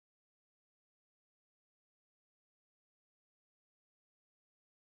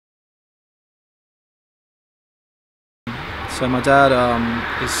So my dad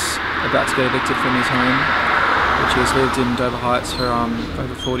is about to get evicted from his home, which he's lived in Dover Heights for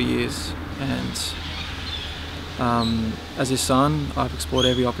over 40 years. And as his son, I've explored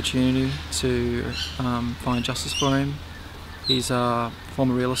every opportunity to find justice for him. He's a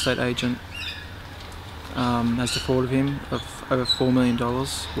former real estate agent, has defrauded him of over $4 million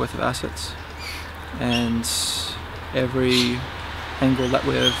worth of assets, and every angle that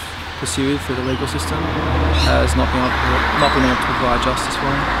we've pursued through the legal system has not been able to provide justice for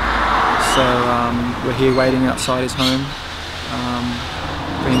him. So we're here waiting outside his home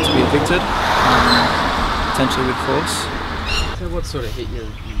for him to be evicted, potentially with force. So what sort of hit you,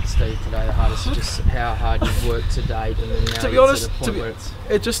 Steve, today the hardest? Just how hard you've worked to date, and then now to be honest, to the point where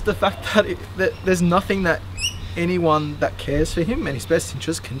it's just the fact that there's nothing that anyone that cares for him and his best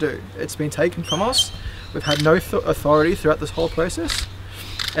interest can do. It's been taken from us. We've had no authority throughout this whole process,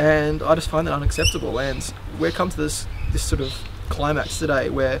 and I just find that unacceptable. And we're come to this sort of climax today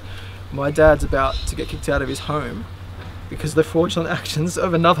where my dad's about to get kicked out of his home because of the fraudulent actions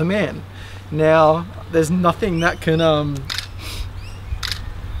of another man. Now, there's nothing that can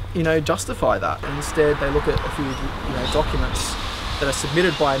justify that. And instead, they look at a few documents that are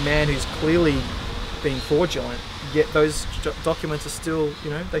submitted by a man who's clearly being fraudulent, yet those documents are still,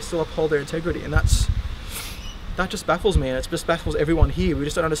 they still uphold their integrity, and that just baffles me, and it just baffles everyone here. We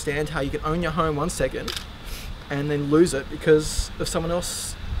just don't understand how you can own your home 1 second and then lose it because of someone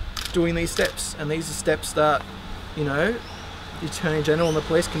else doing these steps. And these are steps that, the Attorney General and the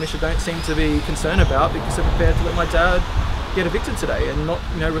Police Commissioner don't seem to be concerned about, because they're prepared to let my dad get evicted today and not,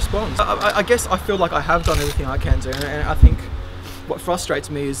 respond. I guess I feel like I have done everything I can do, and I think what frustrates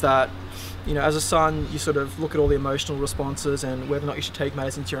me is that, as a son, you sort of look at all the emotional responses and whether or not you should take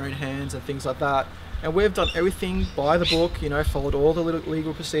matters into your own hands and things like that. And we've done everything by the book, followed all the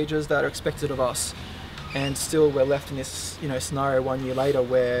legal procedures that are expected of us. And still we're left in this, scenario 1 year later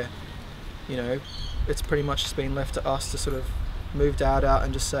where, it's pretty much just been left to us to sort of move dad out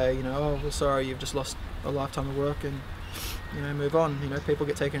and just say, oh, well, sorry, you've just lost a lifetime of work, and, move on. People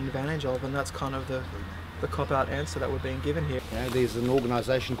get taken advantage of, and that's kind of the cop-out answer that we're being given here. There's an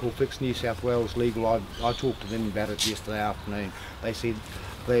organisation called Fix New South Wales Legal. I talked to them about it yesterday afternoon. They said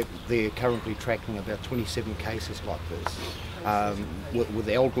they're currently tracking about 27 cases like this with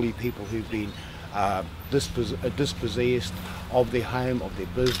elderly people who've been dispossessed of their home, of their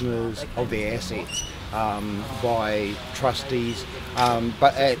business, of their assets by trustees,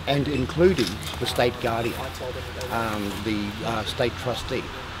 and including the state guardian, the state trustee.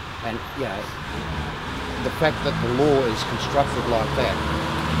 And the fact that the law is constructed like that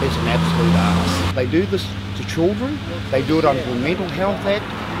is an absolute arse. They do this to children, they do it under the Mental Health Act,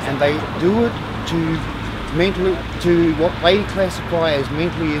 and they do it to what they classify as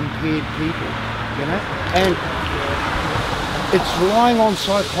mentally impaired people, and it's relying on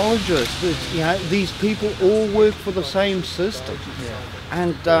psychologists. These people all work for the same system,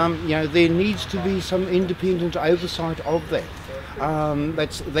 and there needs to be some independent oversight of that.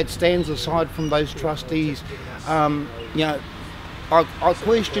 That stands aside from those trustees. I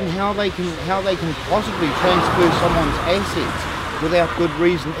question how they can possibly transfer someone's assets without good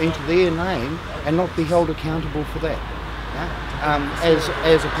reason into their name and not be held accountable for that.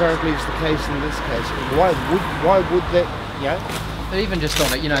 As apparently is the case in this case. Why would that? But even just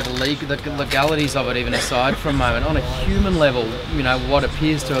on it, the legalities of it, even aside for a moment, on a human level, what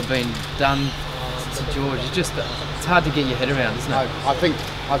appears to have been done to George is it's hard to get your head around, isn't it?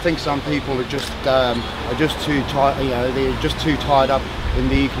 I think some people are just too tied. They're just too tied up in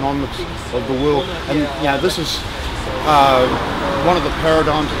the economics of the world, and this is one of the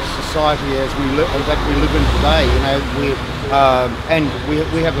paradigms of society that we live in today.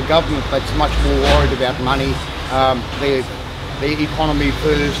 We have a government that's much more worried about money, the economy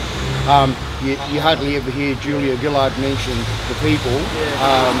first. You hardly ever hear Julia Gillard mention the people.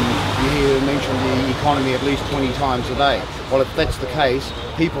 You hear her mention the economy at least 20 times a day. Well, if that's the case,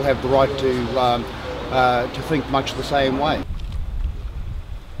 people have the right to think much the same way.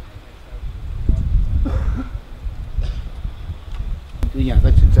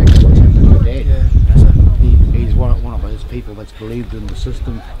 That's exactly what's happened to Dad. He's one of those people that's believed in the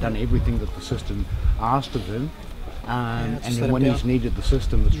system, done everything that the system asked of him. And then when he's needed the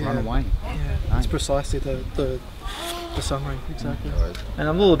system, it's run away. That's precisely the summary, exactly. And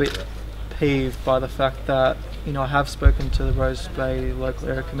I'm a little bit peeved by the fact that, I have spoken to the Rose Bay local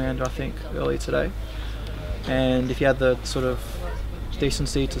area commander, I think, earlier today. And if he had the sort of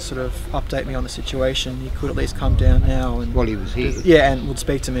decency to sort of update me on the situation, he could at least come down now and... Well, he was here. Yeah, and would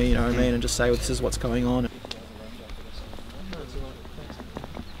speak to me, and just say, well, this is what's going on.